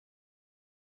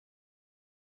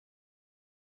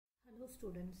Hello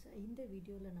students, in the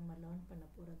video la nama learn panna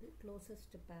poradhu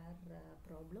closest pair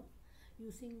problem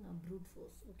using brute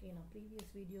force. Okay, na previous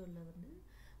video la vandu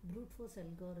brute force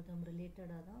algorithm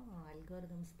related ah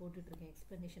algorithms potuirukken,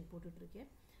 explanation potuirukken.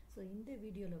 So in the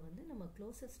video la vandu nama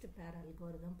closest pair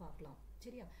algorithm paakalam.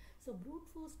 சரியா? So brute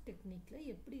force technique la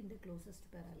eppadi இந்த closest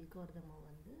pair algorithm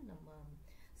vandu nama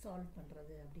solve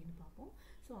பண்றது அப்படினு பாப்போம்.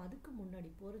 So அதுக்கு முன்னாடி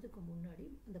போறதுக்கு முன்னாடி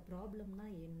அந்த ப்ராப்ளம்னா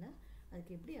என்ன,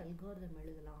 அதுக்கு எப்படி அல்காரிதம்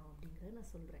எழுதலாம் அப்படிங்கறத நான்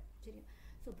சொல்றேன். சரியா?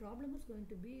 So problem is going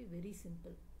to be very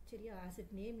simple. சரியா? As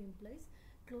its name implies,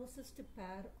 closest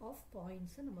pair of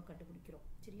points நம்ம கண்டுபிடிக்கிறோம்.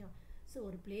 சரியா? So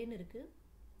ஒரு plane இருக்கு,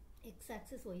 x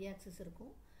axis y axis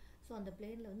இருக்கும். So அந்த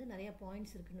planeல வந்து நிறைய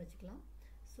பாயிண்ட்ஸ் இருக்குன்னு வச்சுக்கலாம்.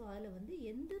 So அதுல வந்து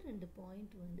எந்த ரெண்டு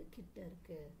பாயிண்ட் வந்து கிட்ட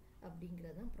இருக்கு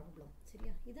அப்படிங்கறது தான் ப்ராப்ளம்.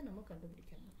 சரியா? இத நம்ம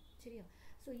கண்டுபிடிக்கணும். சரியா?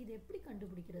 So இது எப்படி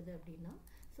கண்டுபிடிக்கிறது அப்படினா,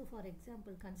 so for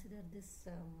example consider this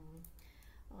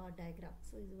diagram.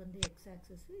 So இது வந்து x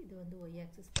axis, இது வந்து y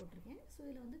axis போட்டுருக்கேன். So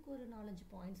இதுல வந்து ஒரு 4-5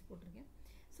 பாயிண்ட்ஸ் போட்டுருக்கேன்.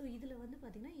 So இதுல வந்து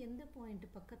பாத்தீங்கன்னா எந்த பாயிண்ட்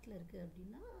பக்கத்துல இருக்கு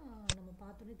அப்படினா நம்ம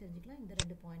பார்த்தோனே தெரிஞ்சுக்கலாம், இந்த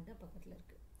ரெண்டு பாயிண்ட் தான் பக்கத்துல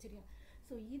இருக்கு. சரியா?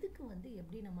 So இதுக்கு வந்து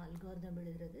எப்படி நம்ம அல்காரிதம்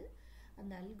எழுதுறது,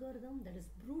 அந்த algorithm that is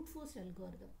brute force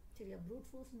algorithm. சரியா? brute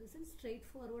force in the sense straight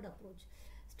forward approach.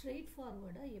 straight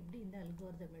forward எப்படி இந்த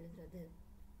அல்காரிதம் எழுதுறது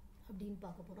அப்படினு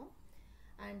பார்க்க போறோம்.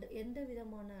 and எந்த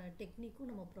விதமான டெக்னிக்கும்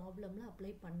நம்ம ப்ராப்ளம்ல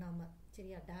அப்ளை பண்ணாம,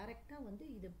 சரியா, டைரக்ட்டா வந்து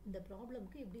இந்த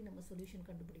ப்ராப்ளம்க்கு எப்படி நம்ம சொல்யூஷன்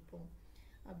கண்டுபிடிப்போம்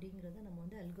அப்படிங்கறத நம்ம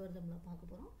வந்து அல்காரிதம்ல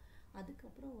பார்க்க போறோம். அதுக்கு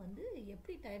அப்புறம் வந்து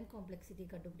எப்படி டைம் காம்ப்ளெக்சிட்டி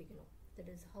கண்டுபிடிக்கணும், that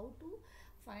is how to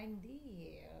find the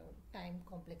time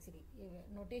complexity,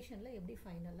 நோட்டேஷன்ல எப்படி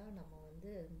ஃபைனலா நம்ம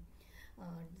வந்து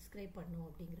டிஸ்கிரைப் பண்ணோம்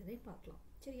அப்படிங்கறதை பார்க்கலாம்.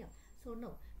 சரியா? so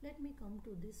now let me come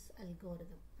to this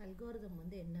algorithm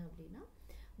வந்து என்ன அப்படினா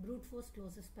brute force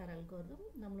closest pair algorithm.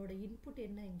 நம்மளோட இன்புட்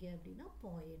என்ன இங்க அப்படினா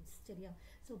பாயிண்ட்ஸ். சரியா?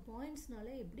 so பாயிண்ட்ஸ்னால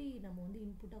எப்படி நம்ம வந்து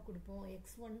இன்புட்டா கொடுப்போம்,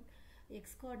 x1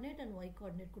 x coordinate and y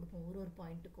coordinate கொடுப்போம் ஒரு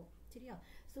பாயிண்ட்டுக்கும். சரியா?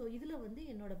 so இதுல வந்து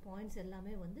என்னோட பாயிண்ட்ஸ்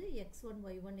எல்லாமே வந்து x1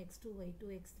 y1 x2 y2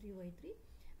 x3 y3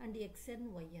 and xn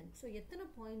yn. so எத்தனை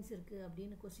பாயிண்ட்ஸ் இருக்கு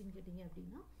அப்படினு क्वेश्चन கேட்டிங்க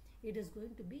அப்படினா it is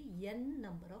going to be n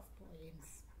number of points.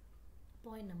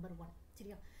 point number 1.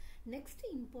 சரியா? next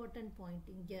important point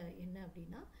இங்க என்ன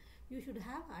அப்படினா you should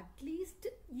have at least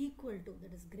equal to,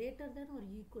 that is greater than or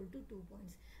equal to 2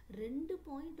 points. ரெண்டு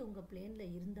point உங்க பிளேன்ல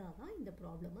இருந்தாதான் இந்த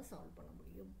ப்ராப்ளமை சால்வ் பண்ண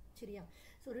முடியும். சரியா?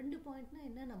 so ரெண்டு பாயிண்ட்னா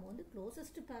என்ன, நம்ம வந்து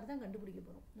closest pair தான் கண்டுபிடிக்க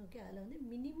போறோம். ஓகே, அதுல வந்து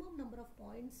மினிமம் நம்பர் ஆஃப்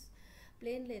பாயிண்ட்ஸ்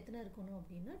பிளேன்ல எத்தனை இருக்கணும்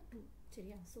அப்படினா 2.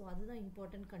 சரியா? so அதுதான்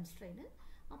இம்பார்ட்டன்ட் கன்ஸ்ட்ரெயின்.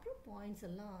 அப்புறம் பாயிண்ட்ஸ்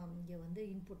எல்லாம் இங்க வந்து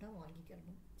இன்புட்டா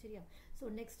வாங்கிக்கணும். சரியா? so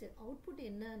next அவுட்புட்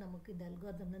என்ன நமக்கு இந்த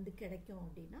அல்காரிதம்ல இருந்து கிடைக்கும்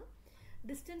அப்படினா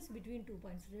distance between two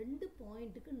points, ரெண்டு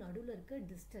பாயிண்ட்டுக்கு நடுவுல இருக்க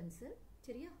டிஸ்டன்ஸ்.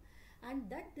 சரியா? and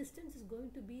that distance is going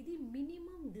to be the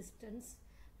minimum distance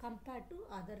compared to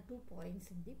other two points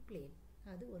in the plane.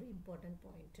 அது ஒரு important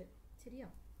point. சரியா?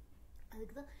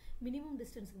 அதுக்கு தான் minimum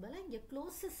distanceக்கு பதிலா இங்க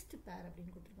closest pair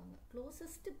அப்படினு கொடுத்திருக்காங்க.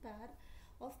 closest pair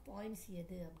of points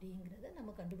எது அப்படிங்கறத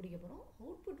நம்ம கண்டுபிடிக்க போறோம்.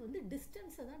 அவுட்புட் வந்து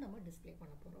டிஸ்டன்ஸை தான் நம்ம டிஸ்ப்ளே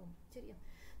பண்ண போறோம். சரியா?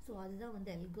 so அதுதான்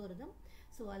வந்து அல்காரிதம்.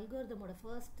 so அல்காரிதமோட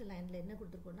ஃபர்ஸ்ட் லைன்ல என்ன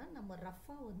கொடுத்திருக்கோம்னா, நம்ம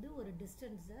ரஃபா வந்து ஒரு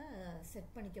டிஸ்டன்ஸை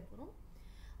செட் பண்ணிக்க போறோம்.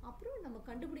 அப்புறம் நம்ம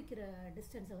கண்டுபிடிக்கிற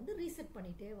டிஸ்டன்ஸை வந்து ரீசெட்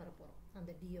பண்ணிட்டே வர போறோம்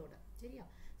அந்த டியோட. சரியா?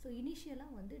 so இனிஷியலா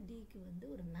வந்து டிக்கு வந்து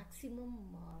ஒரு மேக்ஸிமம்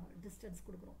டிஸ்டன்ஸ்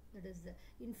கொடுக்குறோம், that is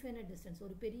infinite distance,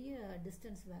 ஒரு பெரிய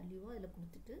டிஸ்டன்ஸ் வேல்யூவா இதுல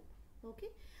கொடுத்துட்டு. ஓகே,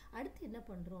 அடுத்து என்ன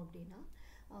பண்றோம் அப்படினா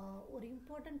ஒரு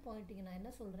இம்பார்ட்டன்ட் பாயிண்ட் நான்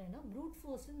என்ன சொல்றேன்னா brute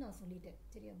force நான் சொல்லிட்டேன்.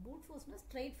 சரியா? brute forceனா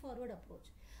straight forward approach.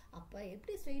 அப்ப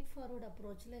எப்படி straight forward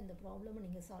approachல இந்த ப்ராப்ளமை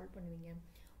நீங்க சால்வ் பண்ணுவீங்க,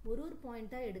 ஒரு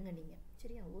பாயிண்டா எடுங்க நீங்க.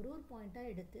 சரியா? ஒரு பாயிண்டா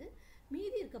எடுத்து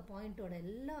மீதி இருக்க பாயிண்டோட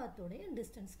எல்லாத்தோடையும்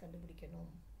டிஸ்டன்ஸ்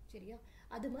கண்டுபிடிக்கணும். சரியா?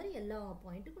 அது மாதிரி எல்லா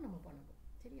பாயிண்ட்டுக்கும் நம்ம பண்ணணும்.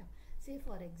 சரியா? சே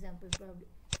ஃபார் எக்ஸாம்பிள்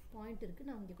பாயிண்ட் இருக்கு,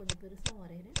 நான் இங்க கொஞ்சம் பெருசா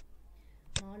வரையறேன்.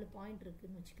 4 பாயிண்ட்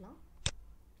இருக்குன்னு வச்சுக்கலாம்.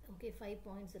 ஓகே, 5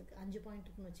 பாயிண்ட்ஸ் இருக்கு, 5 பாயிண்ட்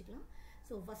இருக்குன்னு வச்சுக்கலாம்.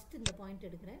 ஸோ ஃபர்ஸ்ட் இந்த பாயிண்ட்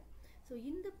எடுக்கிறேன். ஸோ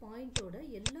இந்த பாயிண்டோட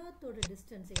எல்லாத்தோட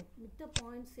டிஸ்டன்ஸையும், மித்த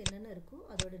பாயிண்ட்ஸ் என்னென்ன இருக்கோ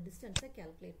அதோட டிஸ்டன்ஸை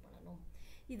கால்குலேட் பண்ணணும்.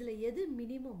 இதில் எது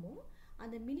மினிமமோ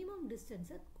அந்த மினிமம்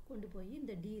டிஸ்டன்ஸை கொண்டு போய்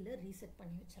இந்த டியில் ரீசெட்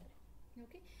பண்ணி வச்சிடறேன்.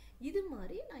 ஓகே, இது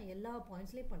மாதிரி நான் எல்லா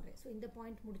பாயிண்ட்ஸ்லேயும் பண்ணுறேன். ஸோ இந்த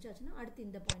பாயிண்ட் முடிச்சாச்சுன்னா அடுத்து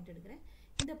இந்த பாயிண்ட் எடுக்கிறேன்.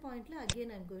 இந்த பாயிண்ட்ல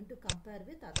again I am going to compare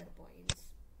with other points.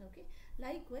 Okay,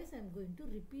 likewise I am going to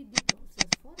repeat the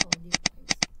process for all the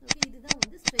points. Okay, இதுதான்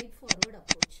வந்து ஸ்ட்ரெயிட் ஃபார்வர்ட்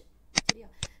அப்ரோச். சரியா?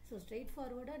 ஸோ ஸ்ட்ரெயிட்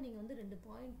ஃபார்வர்டாக நீங்கள் வந்து ரெண்டு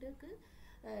பாயிண்ட்டுக்கு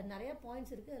நிறைய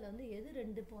பாயிண்ட்ஸ் இருக்குது, அதில் வந்து எது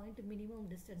ரெண்டு பாயிண்ட் மினிமம்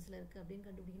டிஸ்டன்ஸில் இருக்குது அப்படின்னு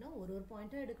கண்டுபிடிக்கணும். ஒரு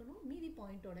பாயிண்ட்டாக எடுக்கணும், மீதி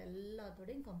பாயிண்ட்டோட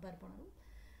எல்லாத்தோடையும் கம்பேர் பண்ணணும்.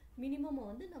 மினிமமை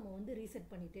வந்து நம்ம வந்து ரீசெட்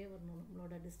பண்ணிகிட்டே வரணும்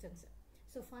நம்மளோட டிஸ்டன்ஸை.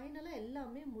 ஸோ ஃபைனலாக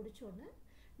எல்லாமே முடித்தோடனே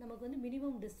நமக்கு வந்து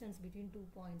மினிமம் டிஸ்டன்ஸ் பிட்வீன் 2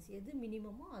 பாயிண்ட்ஸ் எது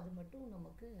மினிமமோ அது மட்டும்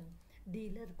நமக்கு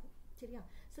டியில் இருக்கும். சரியா?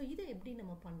 ஸோ இதை எப்படி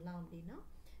நம்ம பண்ணலாம் அப்படின்னா,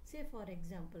 say for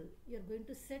example you are going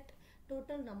to set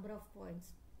total number of points.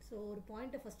 So ஒரு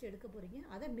பாயிண்ட்டை ஃபஸ்ட்டு எடுக்க போகிறீங்க,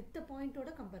 அதை மித்த பாயிண்ட்டோட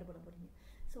கம்பேர் பண்ண போகிறீங்க.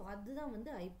 ஸோ அதுதான்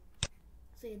வந்து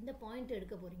ஸோ எந்த பாயிண்ட்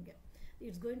எடுக்க போகிறீங்க,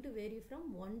 it's going to vary from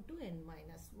 1 to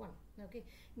n-1. Okay,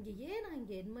 இங்கே ஏன் நான்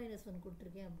இங்கே n-1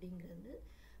 கொடுத்துருக்கேன் அப்படிங்கிறது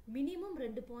மினிமம்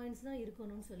 2 பாயிண்ட்ஸ் தான்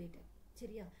இருக்கணும்னு சொல்லிட்டேன்,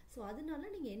 சரியா? ஸோ அதனால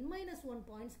நீங்கள் n-1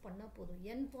 பாயிண்ட்ஸ் பண்ணால் போதும்,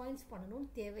 n பாயிண்ட்ஸ் பண்ணணும்னு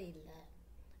தேவையில்லை.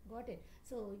 Got it?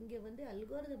 ஸோ இங்கே வந்து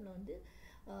அல்காரிதமில் வந்து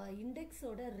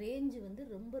இண்டெக்ஸோட ரேஞ்சு வந்து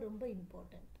ரொம்ப ரொம்ப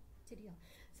இம்பார்ட்டண்ட், சரியா?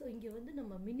 ஸோ இங்கே வந்து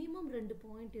நம்ம மினிமம் 2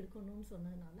 பாயிண்ட் இருக்கணும்னு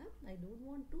சொன்னதுனால I don't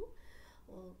want to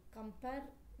compare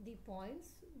the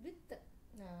points with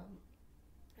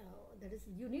that is,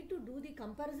 you need to do the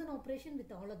comparison operation with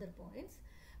all other points,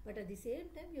 but at the same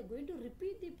time you are going to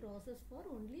repeat the process for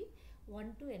only 1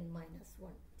 to n-1.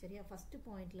 சரியா? First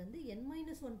பாயிண்ட்லேருந்து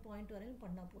n-1 point வரையிலும்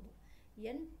பண்ணால் போதும்,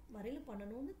 n வரையிலும்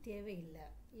பண்ணணும்னு தேவையில்லை.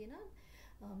 ஏன்னா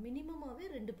மினிமமாகவே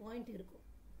 2 point இருக்கும்.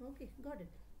 Okay, got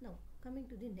it? Now coming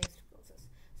to the next process.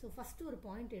 So first ஒரு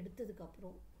பாயிண்ட்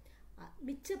எடுத்ததுக்கப்புறம்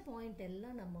மிச்ச பாயிண்ட்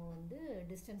எல்லாம் நம்ம வந்து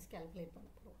டிஸ்டன்ஸ் கேல்குலேட் பண்ண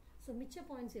போகிறோம். ஸோ மிச்ச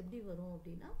பாயிண்ட்ஸ் எப்படி வரும்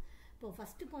அப்படின்னா, இப்போ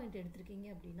ஃபஸ்ட்டு பாயிண்ட் எடுத்திருக்கீங்க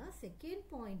அப்படின்னா செகண்ட்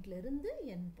பாயிண்ட்லேருந்து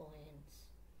n பாயிண்ட்ஸ்.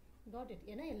 Got it?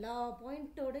 ஏன்னா எல்லா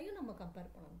பாயிண்ட்டோடையும் நம்ம கம்பேர்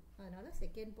பண்ணணும், அதனால்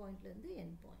செகண்ட் பாயிண்ட்லேருந்து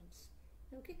n பாயிண்ட்ஸ்.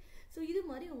 ஓகே, ஸோ இது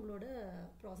மாதிரி உங்களோட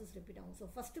ப்ராசஸ் ரிப்பீட் ஆகும். ஸோ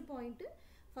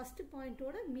ஃபஸ்ட்டு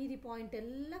பாயிண்ட்டோட மீதி பாயிண்ட்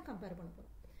எல்லாம் கம்பேர் பண்ண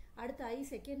போகிறோம். அடுத்து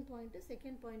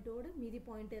செகண்ட் பாயிண்ட்டோட மீதி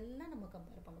பாயிண்ட் எல்லாம் நம்ம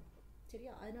கம்பேர் பண்ண போகிறோம்,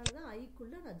 சரியா? அதனால தான்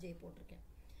ஐக்குள்ளே நான் j போட்டிருக்கேன்.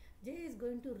 j is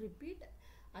going to repeat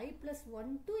i+1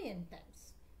 to n times.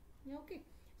 Okay,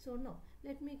 so now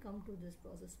let me come to this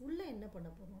process. உள்ளே என்ன பண்ண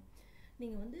போகிறோம்,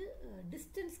 நீங்கள் வந்து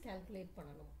டிஸ்டன்ஸ் கேல்குலேட்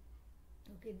பண்ணணும்.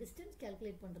 ஓகே, டிஸ்டன்ஸ்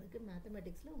கேல்குலேட் பண்ணுறதுக்கு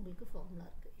மேத்தமெட்டிக்ஸில் உங்களுக்கு ஃபார்முலா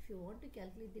இருக்குது. If you want to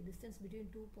calculate the distance between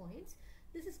 2 points,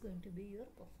 this is going to be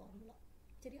your formula,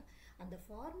 சரியா? அந்த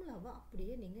ஃபார்முலாவை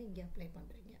அப்படியே நீங்கள் இங்கே அப்ளை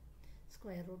பண்ணுறீங்க,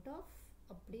 ஸ்கொயர் ரூட் ஆஃப்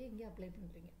அப்படியே இங்கே அப்ளை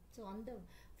பண்ணுறீங்க. ஸோ அந்த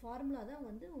ஃபார்முலா தான்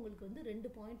வந்து உங்களுக்கு வந்து 2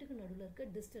 பாயிண்ட்டுக்கு நடுவில் இருக்க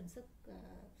டிஸ்டன்ஸை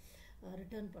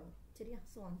ரிட்டர்ன் பண்ணும், சரியா?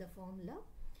 ஸோ அந்த ஃபார்முலா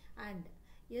அண்ட்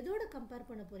எதோட கம்பேர்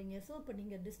பண்ண போகிறீங்க. ஸோ இப்போ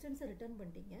நீங்கள் டிஸ்டன்ஸை ரிட்டர்ன்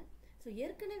பண்ணிட்டீங்க. ஸோ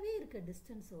ஏற்கனவே இருக்க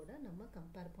டிஸ்டன்ஸோட நம்ம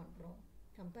கம்பேர் பண்ணுறோம்.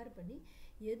 கம்பேர் பண்ணி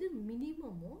எது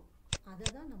மினிமமோ அதை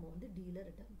தான் நம்ம வந்து டீல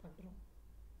ரிட்டர்ன் பண்ணுறோம்.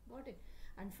 Got it?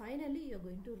 And finally you are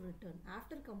going to return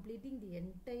after completing the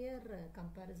entire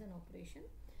comparison operation,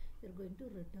 you are going to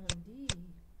return the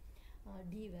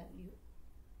d value.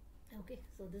 Okay,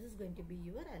 so this is going to be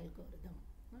your algorithm.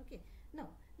 Okay, now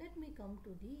let me come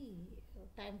to the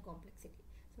time complexity.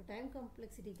 So time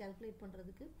complexity calculate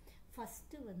பண்றதுக்கு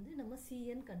first வந்து நம்ம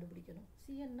cn கண்டுபிடிக்கணும்.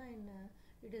 cn னா என்ன?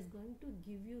 It is going to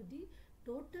give you the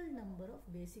total number of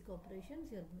basic operations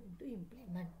you are going to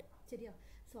implement, சரியா?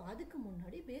 So அதுக்கு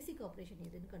முன்னாடி பேசிக் operation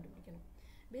எதுன்னு கண்டுபிடிக்கணும்.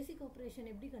 பேசிக் ஆப்ரேஷன்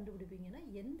எப்படி கண்டுபிடிப்பீங்கன்னா,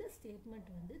 எந்த ஸ்டேட்மெண்ட்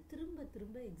வந்து திரும்ப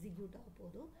திரும்ப எக்ஸிக்யூட் ஆக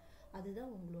போதோ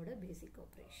அதுதான் உங்களோட பேசிக்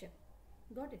operation.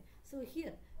 Got it? So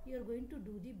here you are going to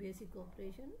do the basic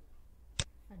operation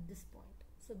at this point.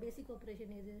 So basic operation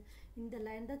எது? இந்த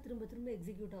லைன் தான் திரும்ப திரும்ப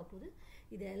எக்ஸிக்யூட் ஆக போகுது.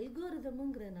 இது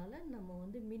அல்காரிதம்ங்கிறதுனால நம்ம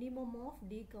வந்து மினிமம் ஆஃப்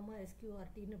d,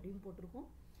 sqrt அப்படின்னு போட்டிருக்கோம்.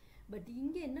 பட்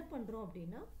இங்கே என்ன பண்ணுறோம்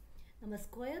அப்படின்னா, நம்ம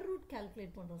ஸ்கொயர் ரூட்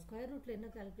கால்குலேட் பண்ணுறோம். ஸ்கொயர் ரூட்டில் என்ன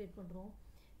கால்குலேட் பண்ணுறோம்?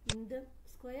 இந்த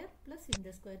ஸ்கொயர் ப்ளஸ்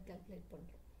இந்த ஸ்கொயர் கால்குலேட்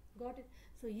பண்ணுறோம். Got it?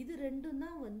 ஸோ இது ரெண்டும்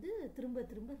தான் வந்து திரும்ப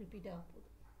திரும்ப ரிப்பீட் ஆக போகுது.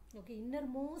 ஓகே, இன்னர்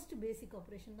மோஸ்ட் பேசிக்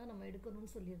ஆப்ரேஷன் தான் நம்ம எடுக்கணும்னு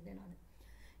சொல்லியிருந்தேன் நான்.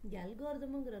 இங்கே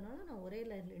அல்காரிதமுங்கிறதுனால நான் ஒரே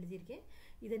லைனில் எழுதியிருக்கேன்.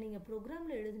 இதை நீங்கள்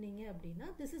ப்ரோக்ராமில் எழுதுனீங்க அப்படின்னா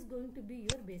this is going to be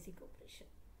your basic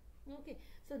operation. Okay,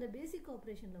 so இந்த பேசிக்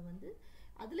ஆப்ரேஷனில் வந்து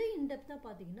அதுலேயும் இன்டெப்த்தாக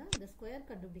பார்த்தீங்கன்னா இந்த ஸ்கொயர்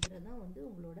கண்டுபிடிக்கிறது தான் வந்து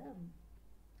உங்களோட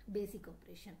பேசிக்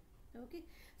operation. Okay,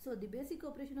 so the basic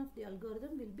operation of the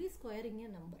algorithm will be squaring a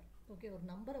number. Okay, ஒரு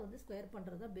நம்பரை வந்து ஸ்கொயர்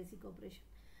பண்ணுறது தான் பேசிக் ஆப்ரேஷன்.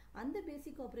 அந்த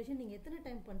பேசிக் ஆப்ரேஷன் நீங்கள் எத்தனை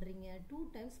டைம் பண்ணுறீங்க? 2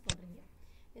 டைம்ஸ் பண்ணுறீங்க.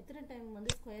 எத்தனை டைம்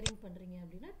வந்து ஸ்கொயரிங் பண்ணுறீங்க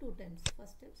அப்படின்னா 2 times,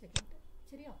 first time second time,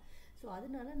 சரியா? ஸோ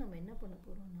அதனால நம்ம என்ன பண்ண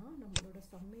போகிறோம்னா, நம்மளோட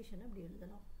சம்மேஷன் அப்படி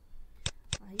எழுதலாம்.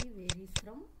 I varies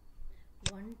from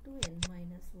 1 to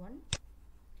n-1,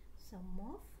 sum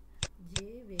of j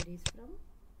varies from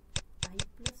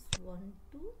i+1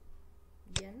 to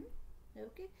n.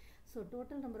 Okay, so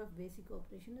total number of basic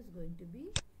operation is going to be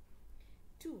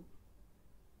 2.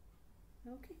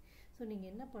 Okay, so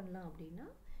நீங்கள் என்ன பண்ணலாம் அப்படின்னா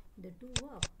இந்த 2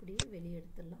 அப்படியே வெளியே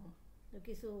எடுத்துடலாம்.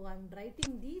 Okay, so I am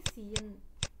writing the cn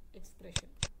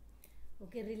expression.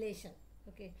 Okay, relation.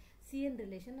 Okay, cn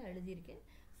relation நான் எழுதியிருக்கேன்.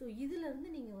 ஸோ இதிலேருந்து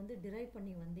நீங்கள் வந்து டிரைவ்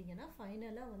பண்ணி வந்தீங்கன்னா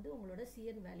ஃபைனலாக வந்து உங்களோட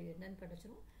cn வேல்யூ என்னன்னு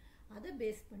கிடச்சிரும். அதை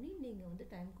பேஸ் பண்ணி நீங்கள் வந்து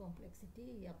டைம் காம்ப்ளெக்சிட்டி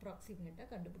அப்ராக்சிமேட்டாக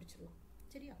கண்டுபிடிச்சிடலாம்,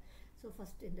 சரியா? ஸோ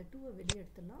ஃபஸ்ட்டு இந்த 2 வெளியே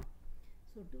எடுத்துடலாம்.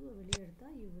 ஸோ 2 வெளியே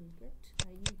எடுத்தால் you will get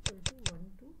i = 1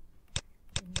 to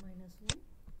n-1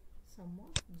 sum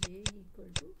of j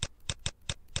equal to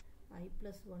I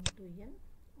plus 1 to n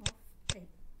of I.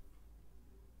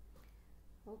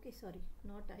 Okay, sorry,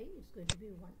 not I, it's going to be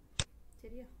 1.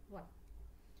 சரியா 1.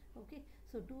 ஓகே,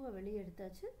 ஸோ 2 வெளியே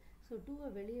எடுத்தாச்சு. ஸோ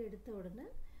 2 வெளியே எடுத்த உடனே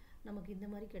நமக்கு இந்த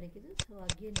மாதிரி கிடைக்குது. So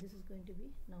again this is going to be,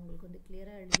 நான் உங்களுக்கு வந்து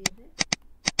கிளியராக எழுதிடுறேன்.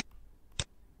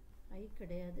 I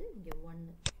கிடையாது, இங்கே 1.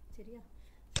 சரியா?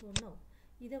 ஸோ நோ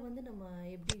இதை வந்து நம்ம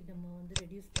எப்படி நம்ம வந்து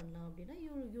ரெடியூஸ் பண்ணலாம் அப்படின்னா,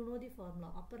 you know the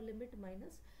formula, upper limit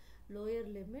minus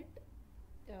lower limit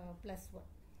plus 1.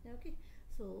 Okay,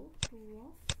 so 2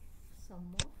 of sum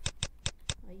of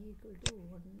I equal to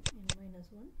 1 n minus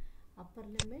 1 upper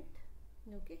limit,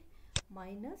 okay,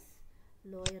 minus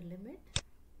lower limit.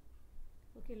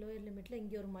 Okay, lower limit la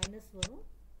inge or minus varum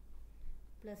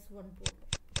plus 1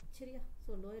 போடும். சரியா?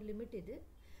 so lower limit இது.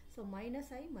 so minus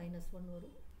I minus 1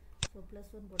 varum. so plus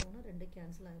 1 போட்டோம்னா ரெண்டு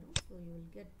cancel ஆயிடும். so you will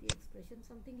get the expression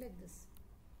something like this.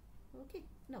 Okay,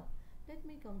 now let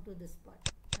me come to this part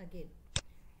again.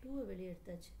 2 வெளியே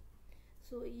எடுத்தாச்சு.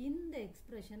 So இந்த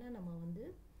எக்ஸ்ப்ரெஷனை நம்ம வந்து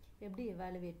எப்படி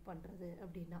எவாலுவேட் பண்ணுறது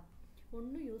அப்படின்னா,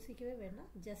 ஒன்றும் யோசிக்கவே வேண்டாம்,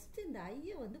 ஜஸ்ட் இந்த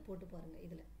ஐயை வந்து போட்டு பாருங்கள்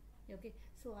இதில். ஓகே,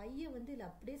 ஸோ ஐயை வந்து இதில்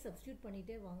அப்படியே சப்ஸ்டியூட்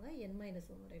பண்ணிகிட்டே வாங்க n-1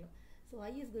 வரையிலும். So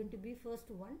I is going to be first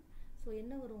 1. So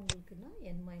என்ன வரும் உங்களுக்குன்னா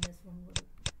n-1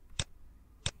 வரும்.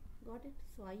 Got it?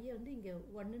 ஸோ ஐயை வந்து இங்கே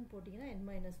 1ன்னு போட்டிங்கன்னா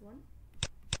n-1,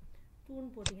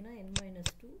 2ன்னு போட்டிங்கன்னா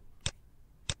n-2.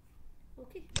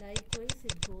 Okay, likewise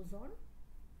it goes on.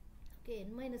 Okay,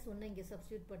 n-1 இங்கே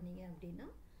சப்ஸ்டியூட் பண்ணீங்க அப்படின்னா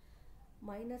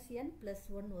minus n plus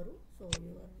 1 வரும். so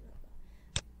your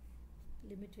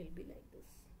limit will be like this.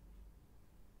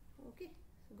 Okay,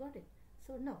 so got it?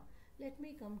 so now let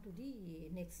me come to the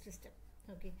next step.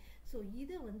 okay, so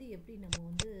இதை வந்து எப்படி நம்ம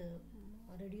வந்து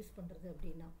reduce பண்ணுறது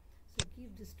அப்படின்னா, so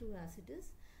keep this 2 as it is,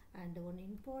 and one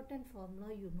important formula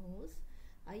you know is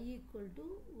I equal to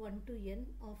 1 to n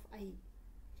of I.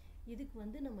 இதுக்கு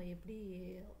வந்து நம்ம எப்படி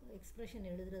எக்ஸ்பிரஷன்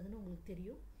எழுதுறதுன்னு உங்களுக்கு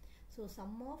தெரியும். So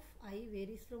some of I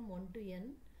varies from 1 to n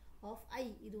of I.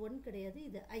 இது 1 கிடையாது,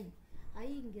 இது I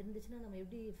இங்கே இருந்துச்சுன்னா நம்ம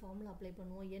எப்படி ஃபார்முலா அப்ளை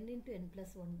பண்ணுவோம், n into n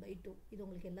plus 1 by 2. இது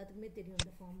உங்களுக்கு எல்லாத்துக்குமே தெரியும்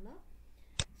இந்த formula.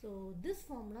 So this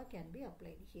formula can be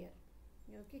applied here.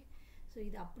 Okay, so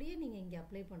இது அப்படியே நீங்கள் இங்கே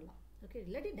அப்ளை பண்ணலாம். ஓகே,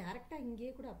 இல்லாட்டி டேரெக்டாக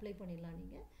இங்கேயே கூட அப்ளை பண்ணிடலாம்.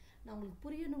 நீங்கள், நான் உங்களுக்கு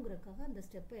புரியணுங்கிறதுக்காக அந்த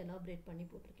ஸ்டெப்பை எலாபரேட் பண்ணி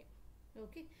போட்டிருக்கேன்.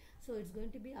 okay, so it's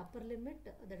going to be upper limit,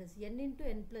 that is n into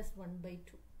n plus 1 by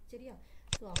 2. சரியா?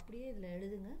 ஸோ அப்படியே இதில்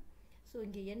எழுதுங்க. ஸோ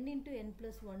இங்கே n into n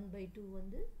plus 1 by 2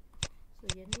 வந்து, so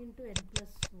n into n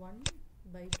plus 1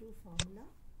 by 2 formula.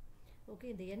 Okay,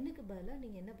 இந்த n-க்கு பதிலாக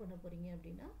நீங்கள் என்ன பண்ண போகிறீங்க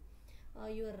அப்படின்னா,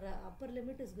 your upper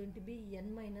limit is going to be n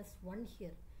minus 1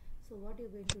 here. so what you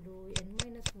are going to do, n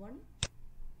minus 1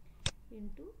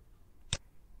 into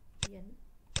n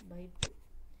by 2.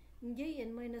 இங்கே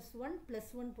n-1 plus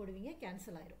 1 போடுவீங்க,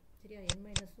 cancel ஆயிரும். சரியா?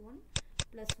 n-1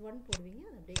 plus 1 போடுவீங்க,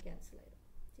 அது அப்படியே கேன்சல் ஆயிரும்.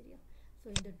 சரியா? ஸோ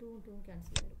இந்த 2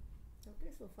 கேன்சல் ஆயிரும். Okay,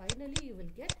 so finally you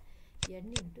will get n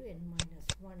into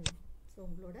n-1. So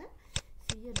உங்களோட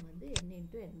cn வந்து n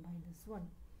into n-1.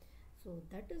 So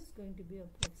that is going to be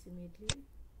approximately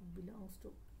belongs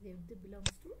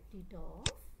to theta of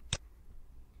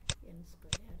n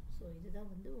square. So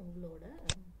இதுதான் வந்து உங்களோட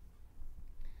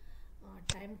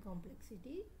time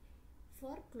complexity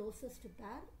for closest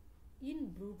pair in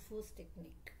brute force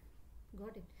technique.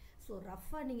 got it? so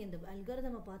ரஃபாக நீங்கள் இந்த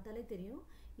அல்காரிதமை பார்த்தாலே தெரியும்,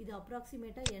 இது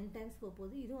அப்ராக்சிமேட்டாக n டைம்ஸ்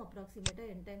போகுது, இதுவும்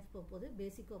அப்ராக்சிமேட்டாக n டைம்ஸ் போகுது.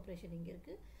 பேசிக் ஆப்ரேஷன் இங்கே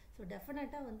இருக்குது. ஸோ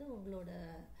டெஃபினட்டாக வந்து உங்களோட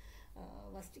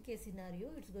worst case scenario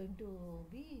it's going to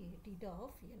be theta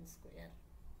of n square.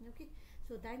 okay,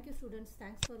 so thank you students,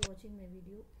 thanks for watching my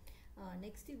video.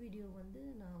 Next video வந்து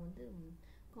நான் வந்து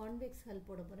கான்வெக்ஸ் ஹெல்ப்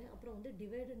போட போகிறேன். அப்புறம் வந்து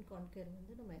டிவைட் அண்ட் கான்கர்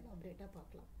வந்து நம்ம எலாபரேட்டாக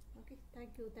பார்க்கலாம். ஓகே,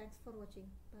 தேங்க்யூ, தேங்க்ஸ் ஃபார் வாட்சிங்,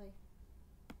 பாய்.